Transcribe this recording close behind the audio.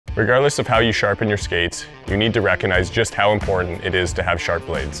Regardless of how you sharpen your skates, you need to recognize just how important it is to have sharp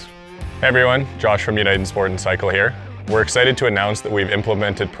blades. Hey everyone, Josh from United Sport and Cycle here. We're excited to announce that we've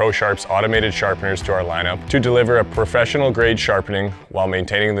implemented ProSharp's automated sharpeners to our lineup to deliver a professional grade sharpening while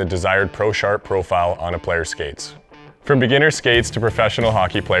maintaining the desired ProSharp profile on a player's skates. From beginner skates to professional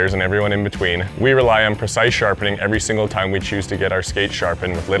hockey players and everyone in between, we rely on precise sharpening every single time we choose to get our skates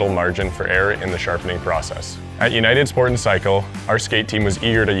sharpened with little margin for error in the sharpening process. At United Sport and Cycle, our skate team was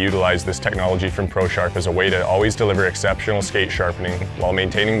eager to utilize this technology from ProSharp as a way to always deliver exceptional skate sharpening while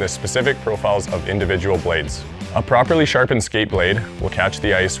maintaining the specific profiles of individual blades. A properly sharpened skate blade will catch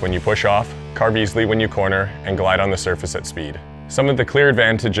the ice when you push off, carve easily when you corner, and glide on the surface at speed. Some of the clear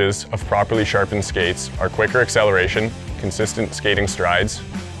advantages of properly sharpened skates are quicker acceleration, consistent skating strides,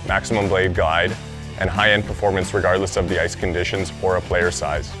 maximum blade glide, and high-end performance regardless of the ice conditions or a player's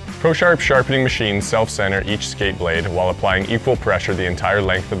size. ProSharp sharpening machines self-center each skate blade while applying equal pressure the entire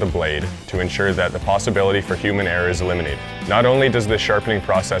length of the blade to ensure that the possibility for human error is eliminated. Not only does this sharpening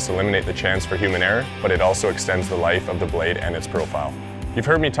process eliminate the chance for human error, but it also extends the life of the blade and its profile. You've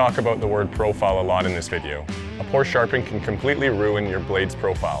heard me talk about the word profile a lot in this video. A poor sharpen can completely ruin your blade's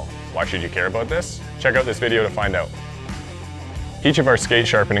profile. Why should you care about this? Check out this video to find out. Each of our skate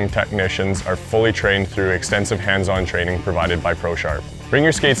sharpening technicians are fully trained through extensive hands-on training provided by ProSharp. Bring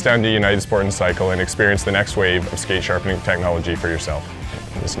your skates down to United Sport and Cycle and experience the next wave of skate sharpening technology for yourself.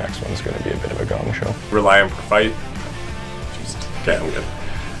 This next one's going to be a bit of a gong show. Okay, I'm good.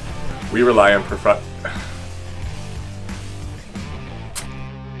 We rely on